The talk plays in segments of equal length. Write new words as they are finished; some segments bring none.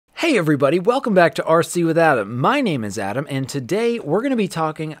Hey everybody, welcome back to RC with Adam. My name is Adam, and today we're going to be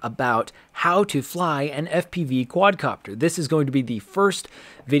talking about how to fly an FPV quadcopter. This is going to be the first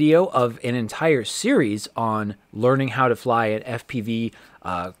video of an entire series on learning how to fly an FPV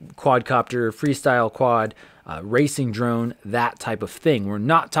quadcopter, freestyle quad, racing drone, that type of thing. We're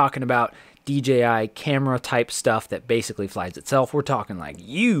not talking about DJI camera type stuff that basically flies itself. We're talking like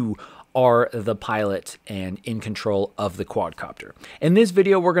you are the pilot and in control of the quadcopter. In this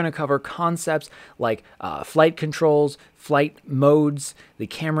video, we're going to cover concepts like flight controls, flight modes, the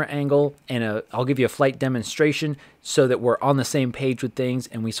camera angle, and I'll give you a flight demonstration so that we're on the same page with things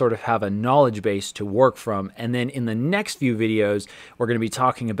and we sort of have a knowledge base to work from. And then in the next few videos, we're going to be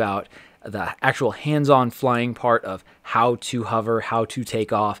talking about the actual hands-on flying part of how to hover, how to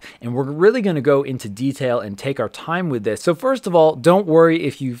take off, and we're really going to go into detail and take our time with this. So first of all, don't worry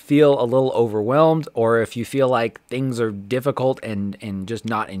if you feel a little overwhelmed or if you feel like things are difficult and just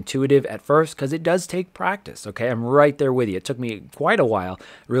not intuitive at first, because it does take practice, okay? I'm right there with you. It took me quite a while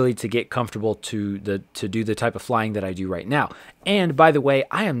really to get comfortable to do the type of flying that I do right now. And by the way,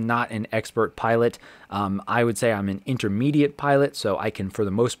 I am not an expert pilot. I would say I'm an intermediate pilot, so I can, for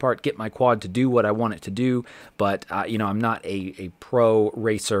the most part, get my quad to do what I want it to do, but you know, I'm not a pro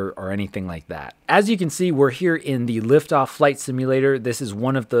racer or anything like that. As you can see, we're here in the Liftoff flight simulator. This is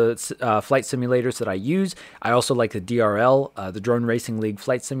one of the flight simulators that I use. I also like the DRL, the Drone Racing League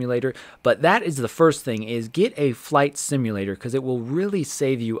flight simulator, but that is the first thing, is get a flight simulator, because it will really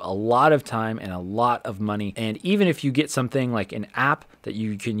save you a lot of time and a lot of money. And even if you get something like an app that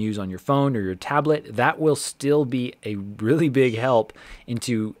you can use on your phone or your tablet, that will still be a really big help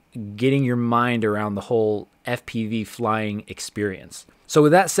into getting your mind around the whole FPV flying experience. So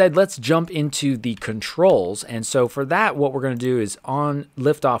with that said, let's jump into the controls. And so for that, what we're going to do is on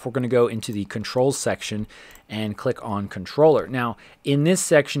Liftoff, we're going to go into the controls section and click on controller. Now, in this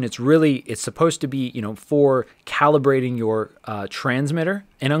section, it's supposed to be, you know, for calibrating your transmitter.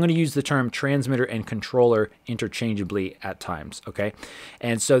 And I'm going to use the term transmitter and controller interchangeably at times, okay?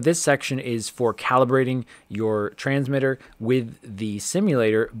 And so this section is for calibrating your transmitter with the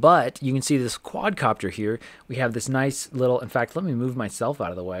simulator, but you can see this quadcopter here. We have this nice little, in fact, let me move myself out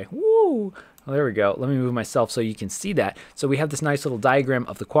of the way. Woo! Well, there we go. Let me move myself so you can see that. So we have this nice little diagram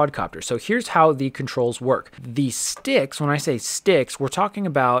of the quadcopter. So here's how the controls work. The sticks, when I say sticks, we're talking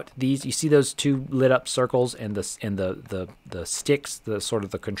about these. You see those two lit up circles and the sticks, the sort of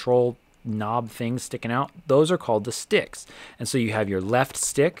the control knob things sticking out. Those are called the sticks. And so you have your left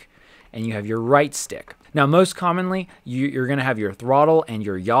stick and you have your right stick. Now, most commonly, you're going to have your throttle and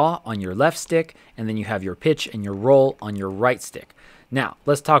your yaw on your left stick, and then you have your pitch and your roll on your right stick. Now,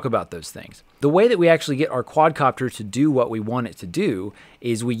 let's talk about those things. The way that we actually get our quadcopter to do what we want it to do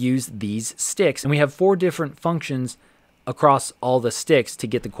is we use these sticks, and we have 4 different functions across all the sticks to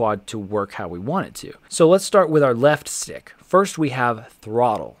get the quad to work how we want it to. So let's start with our left stick. First, we have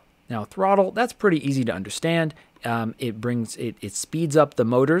throttle. Now, throttle, that's pretty easy to understand. It speeds up the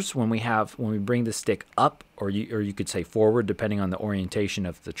motors when we bring the stick up, or you could say forward, depending on the orientation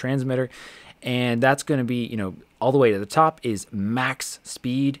of the transmitter. And that's going to be, you know, all the way to the top is max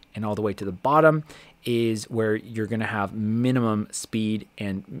speed, and all the way to the bottom is where you're going to have minimum speed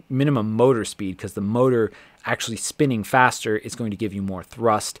and minimum motor speed, because the motor actually spinning faster is going to give you more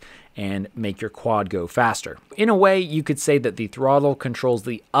thrust and make your quad go faster. In a way, you could say that the throttle controls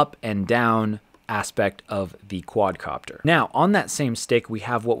the up and down aspect of the quadcopter. Now, on that same stick, we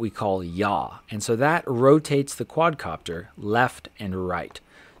have what we call yaw, and so that rotates the quadcopter left and right.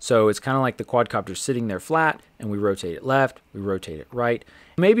 So it's kind of like the quadcopter sitting there flat, and we rotate it left, we rotate it right.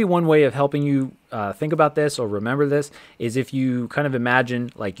 Maybe one way of helping you think about this or remember this is if you kind of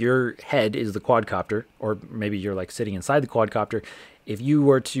imagine like your head is the quadcopter, or maybe you're like sitting inside the quadcopter. If you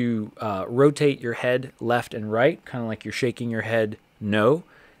were to rotate your head left and right, kind of like you're shaking your head no,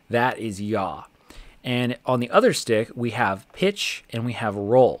 that is yaw. And on the other stick, we have pitch and we have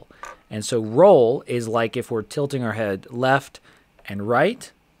roll. And so roll is like if we're tilting our head left and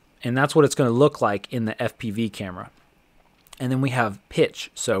right, and that's what it's going to look like in the FPV camera. And then we have pitch.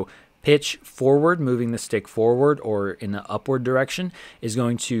 So pitch forward, moving the stick forward or in the upward direction, is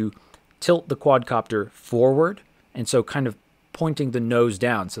going to tilt the quadcopter forward. And so kind of pointing the nose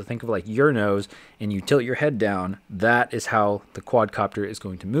down. So think of like your nose, and you tilt your head down. That is how the quadcopter is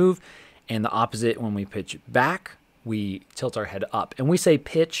going to move. And the opposite, when we pitch back, we tilt our head up. And we say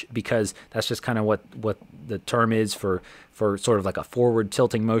pitch because that's just kind of what the term is for sort of like a forward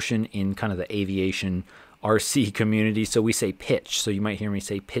tilting motion in kind of the aviation RC community. So we say pitch. So you might hear me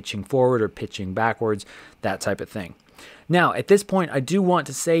say pitching forward or pitching backwards, that type of thing. Now, at this point, I do want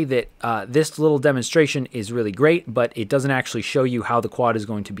to say that this little demonstration is really great, but it doesn't actually show you how the quad is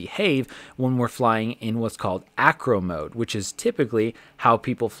going to behave when we're flying in what's called ACRO mode, which is typically how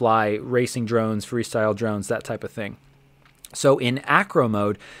people fly racing drones, freestyle drones, that type of thing. So in ACRO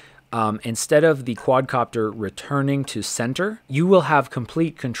mode, instead of the quadcopter returning to center, you will have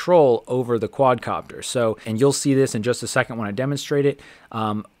complete control over the quadcopter. So, and you'll see this in just a second when I demonstrate it.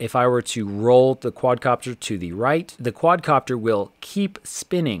 If I were to roll the quadcopter to the right, the quadcopter will keep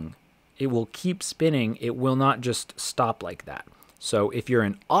spinning. It will keep spinning. It will not just stop like that. So if you're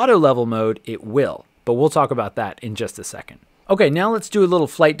in auto level mode, it will, but we'll talk about that in just a second. Okay, now let's do a little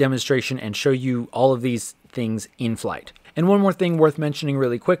flight demonstration and show you all of these things in flight. And one more thing worth mentioning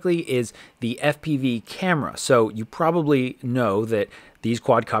really quickly is the FPV camera. So you probably know that these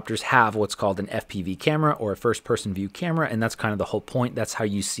quadcopters have what's called an FPV camera, or a first-person view camera, and that's kind of the whole point. That's how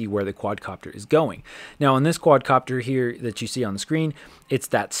you see where the quadcopter is going. Now, on this quadcopter here that you see on the screen, it's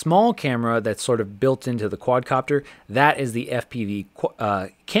that small camera that's sort of built into the quadcopter. That is the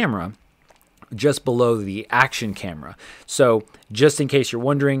FPV camera just below the action camera. So just in case you're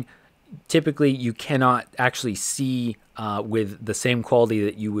wondering, typically you cannot actually see with the same quality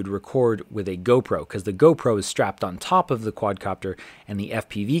that you would record with a GoPro, because the GoPro is strapped on top of the quadcopter and the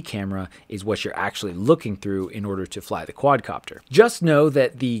FPV camera is what you're actually looking through in order to fly the quadcopter. Just know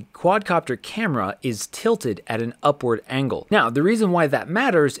that the quadcopter camera is tilted at an upward angle. Now, the reason why that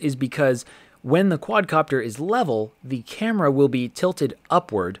matters is because when the quadcopter is level, the camera will be tilted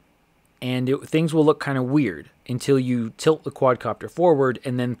upward, and things will look kind of weird until you tilt the quadcopter forward,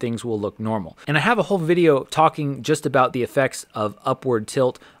 and then things will look normal. And I have a whole video talking just about the effects of upward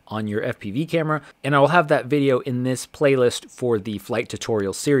tilt on your FPV camera, and I will have that video in this playlist for the flight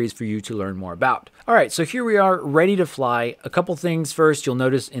tutorial series for you to learn more about. All right, so here we are ready to fly. A couple things first. You'll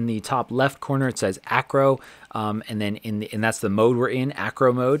notice in the top left corner it says ACRO, and then and that's the mode we're in,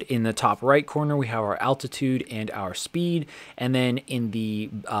 ACRO mode. In the top right corner we have our altitude and our speed, and then in the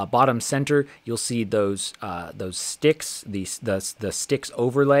bottom center you'll see those sticks, the sticks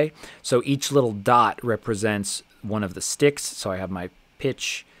overlay. So each little dot represents one of the sticks. So I have my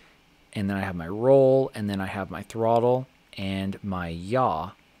pitch, and then I have my roll, and then I have my throttle and my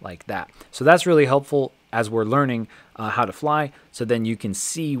yaw, like that. So that's really helpful as we're learning how to fly. So then you can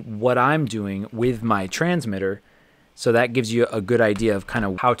see what I'm doing with my transmitter. So that gives you a good idea of kind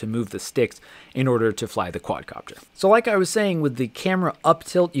of how to move the sticks in order to fly the quadcopter. So like I was saying, with the camera up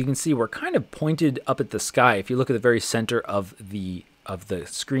tilt, you can see we're kind of pointed up at the sky. If you look at the very center of the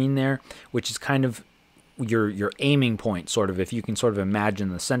screen there, which is kind of your aiming point, sort of, if you can sort of imagine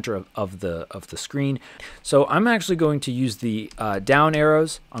the center of the screen. So I'm actually going to use the down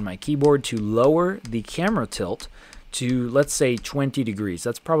arrows on my keyboard to lower the camera tilt to, let's say, 20 degrees.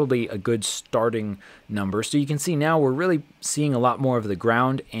 That's probably a good starting number. So you can see now we're really seeing a lot more of the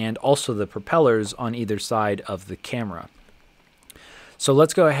ground and also the propellers on either side of the camera. So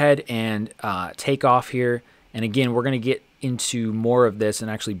let's go ahead and take off here. And again, we're going to get into more of this and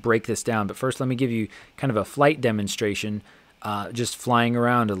actually break this down. But first, let me give you kind of a flight demonstration, just flying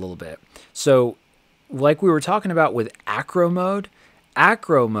around a little bit. So like we were talking about with ACRO mode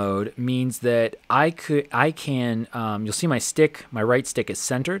means that I can, you'll see my stick, my right stick is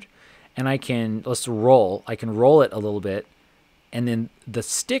centered, and I can roll it a little bit, and then the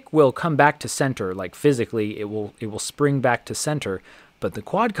stick will come back to center, like physically it will spring back to center, but the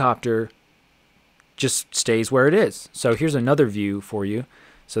quadcopter just stays where it is. So here's another view for you.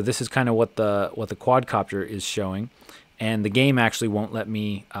 So this is kind of what the quadcopter is showing, and the game actually won't let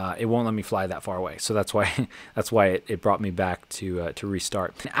me fly that far away. So that's why it brought me back to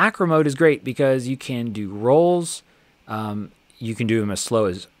restart. And ACRO mode is great because you can do rolls. You can do them as slow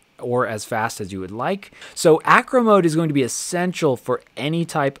as or as fast as you would like. So ACRO mode is going to be essential for any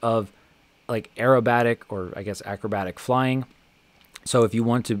type of like aerobatic, or I guess acrobatic flying. So if you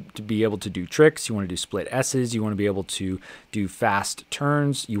want to be able to do tricks, you want to do split S's, you want to be able to do fast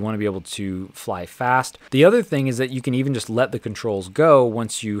turns, you want to be able to fly fast. The other thing is that you can even just let the controls go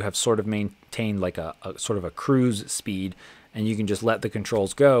once you have sort of maintained like a sort of a cruise speed, and you can just let the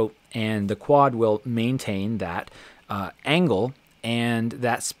controls go, and the quad will maintain that angle and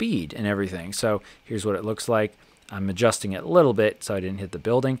that speed and everything. So here's what it looks like. I'm adjusting it a little bit so I didn't hit the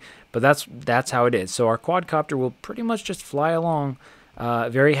building, but that's how it is. So our quadcopter will pretty much just fly along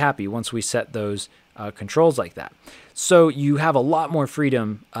very happy once we set those controls like that. So you have a lot more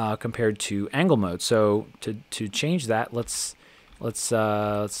freedom compared to angle mode. So to change that, let's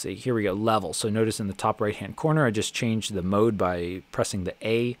see, here we go, level. So notice in the top right hand corner I just changed the mode by pressing the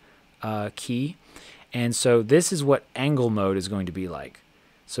A key, and so this is what angle mode is going to be like.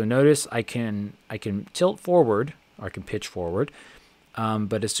 So notice I can tilt forward or I can pitch forward.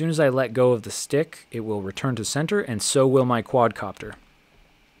 But as soon as I let go of the stick, it will return to center, and so will my quadcopter.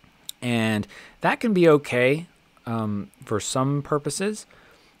 And that can be okay for some purposes,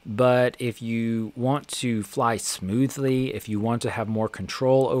 but if you want to fly smoothly, if you want to have more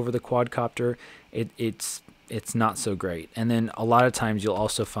control over the quadcopter, it's not so great. And then a lot of times you'll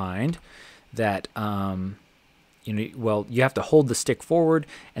also find that you have to hold the stick forward,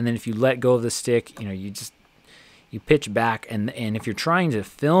 and then if you let go of the stick, you pitch back, and if you're trying to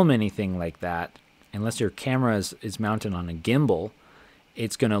film anything like that, unless your camera is mounted on a gimbal,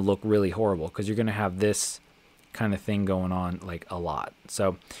 it's going to look really horrible because you're going to have this kind of thing going on like a lot.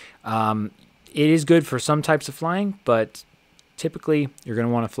 So it is good for some types of flying, but typically you're going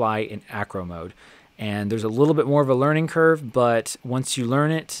to want to fly in ACRO mode. And there's a little bit more of a learning curve, but once you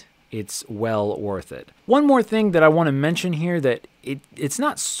learn it, it's well worth it. One more thing that I want to mention here that it's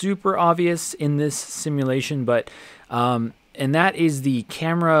not super obvious in this simulation, but and that is the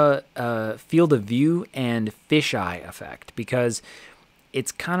camera field of view and fisheye effect, because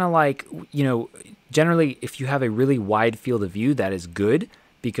it's kind of like, generally if you have a really wide field of view, that is good,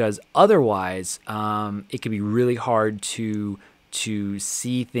 because otherwise it can be really hard to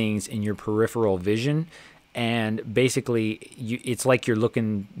see things in your peripheral vision. And basically, it's like you're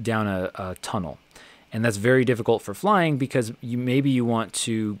looking down a tunnel, and that's very difficult for flying because maybe you want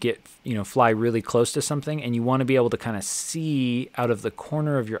to fly really close to something, and you want to be able to kind of see out of the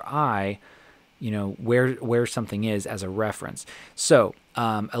corner of your eye, where something is as a reference. So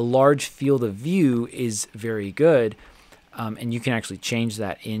a large field of view is very good, and you can actually change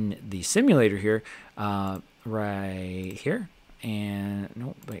that in the simulator here, right here. And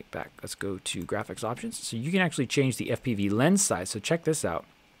no, wait, back. Let's go to graphics options. So you can actually change the FPV lens size. So check this out.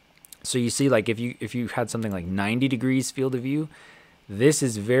 So you see, like if you had something like 90 degrees field of view, this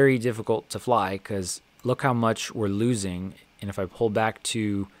is very difficult to fly because look how much we're losing. And if I pull back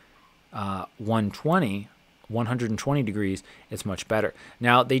to 120 degrees, it's much better.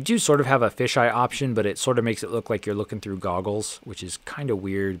 Now they do sort of have a fisheye option, but it sort of makes it look like you're looking through goggles, which is kind of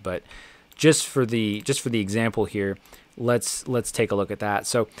weird. But just for the example here, let's take a look at that.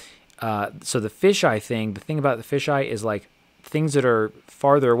 So so the fisheye thing, the thing about the fisheye is like things that are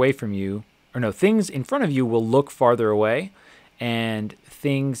farther away from you, or no, things in front of you will look farther away, and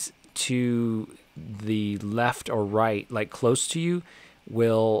things to the left or right, like close to you,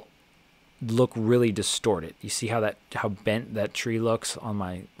 will look really distorted. You see how bent that tree looks on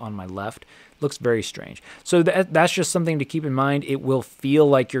my left? Looks very strange. So that's just something to keep in mind. It will feel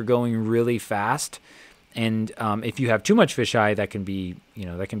like you're going really fast, and if you have too much fisheye, that can be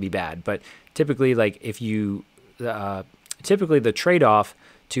bad. But typically, like typically the trade-off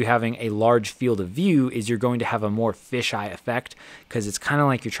to having a large field of view is you're going to have a more fisheye effect, because it's kind of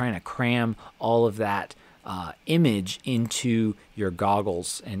like you're trying to cram all of that image into your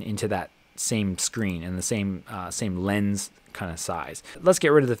goggles and into that same screen and the same lens kind of size. Let's get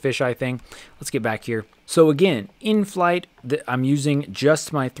rid of the fisheye thing. Let's get back here. So again, in flight, I'm using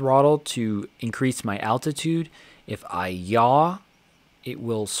just my throttle to increase my altitude. If I yaw, it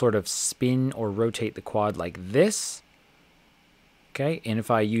will sort of spin or rotate the quad like this. Okay, and if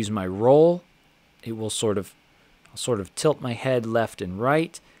I use my roll, it will I'll sort of tilt my head left and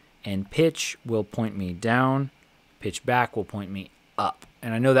right, and pitch will point me down, pitch back will point me up.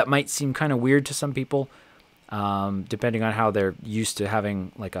 And I know that might seem kind of weird to some people, depending on how they're used to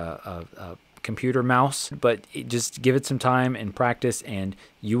having like a computer mouse, but just give it some time and practice and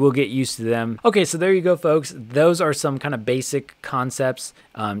you will get used to them. Okay, so there you go, folks. Those are some kind of basic concepts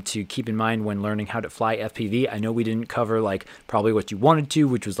to keep in mind when learning how to fly FPV. I know we didn't cover like probably what you wanted to,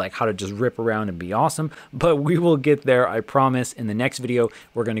 which was like how to just rip around and be awesome, but we will get there, I promise. In the next video,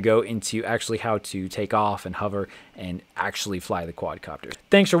 we're going to go into actually how to take off and hover and actually fly the quadcopter.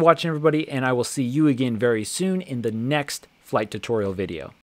 Thanks for watching, everybody, and I will see you again very soon in the next flight tutorial video.